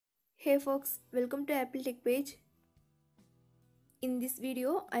Hey folks, welcome to Apple Tech page. In this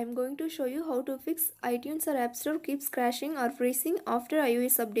video, I am going to show you how to fix iTunes or App Store keeps crashing or freezing after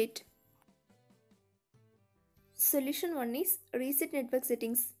iOS update. Solution 1 is reset network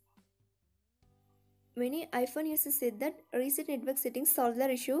settings. Many iPhone users said that reset network settings solve their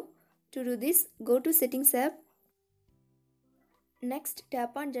issue. To do this, go to Settings app. Next,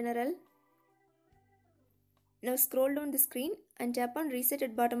 tap on General. Now scroll down the screen and tap on Reset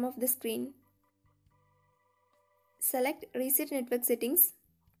at bottom of the screen. Select Reset Network Settings.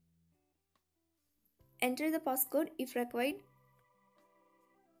 Enter the passcode if required.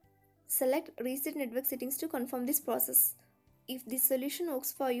 Select Reset Network Settings to confirm this process. If this solution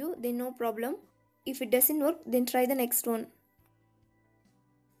works for you, then no problem. If it doesn't work, then try the next one.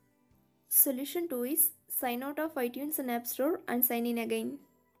 Solution 2 is sign out of iTunes and App Store and sign in again.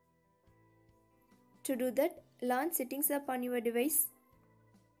 To do that, launch Settings app on your device.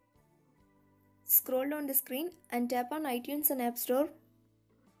 Scroll down the screen and tap on iTunes and App Store.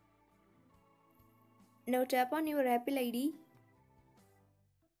 Now tap on your Apple ID.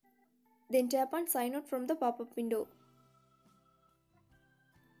 Then tap on Sign Out from the pop-up window.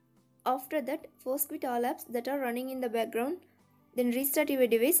 After that, force quit all apps that are running in the background. Then restart your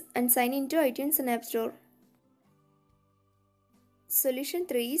device and sign into iTunes and App Store. Solution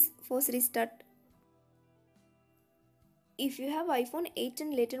 3 is force restart. If you have iPhone 8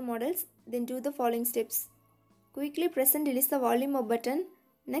 and later models, then do the following steps. Quickly press and release the volume up button.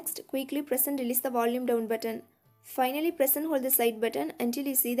 Next, quickly press and release the volume down button. Finally, press and hold the side button until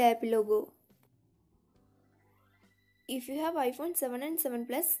you see the Apple logo. If you have iPhone 7 and 7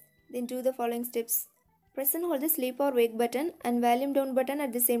 Plus, then do the following steps. Press and hold the sleep or wake button and volume down button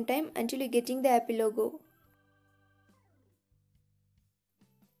at the same time until you getting the Apple logo.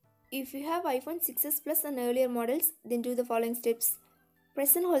 If you have iPhone 6s Plus and earlier models, then do the following steps.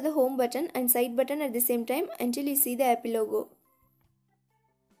 Press and hold the home button and side button at the same time until you see the Apple logo.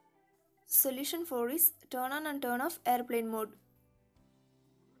 Solution 4 is turn on and turn off airplane mode.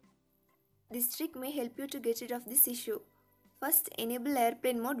 This trick may help you to get rid of this issue. First, enable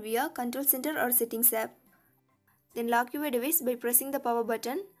airplane mode via Control Center or Settings app. Then lock your device by pressing the power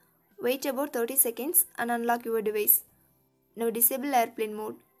button. Wait about 30 seconds and unlock your device. Now disable airplane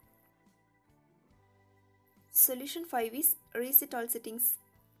mode. Solution 5 is reset all settings.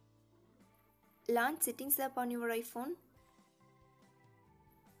 Launch Settings app on your iPhone.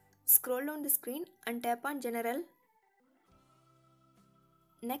 Scroll down the screen and tap on General.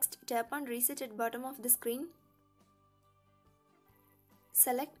 Next, tap on Reset at bottom of the screen.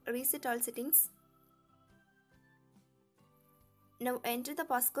 Select Reset all settings. Now enter the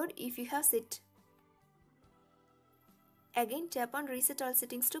passcode if you have set. Again, tap on Reset all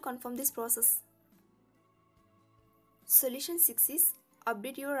settings to confirm this process. Solution 6 is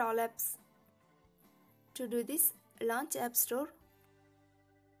update your all apps. To do this, launch App Store.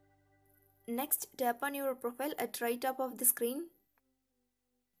 Next, tap on your profile at right top of the screen.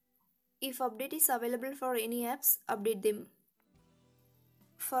 If update is available for any apps, update them.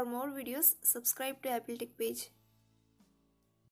 For more videos, subscribe to Apple Tech page.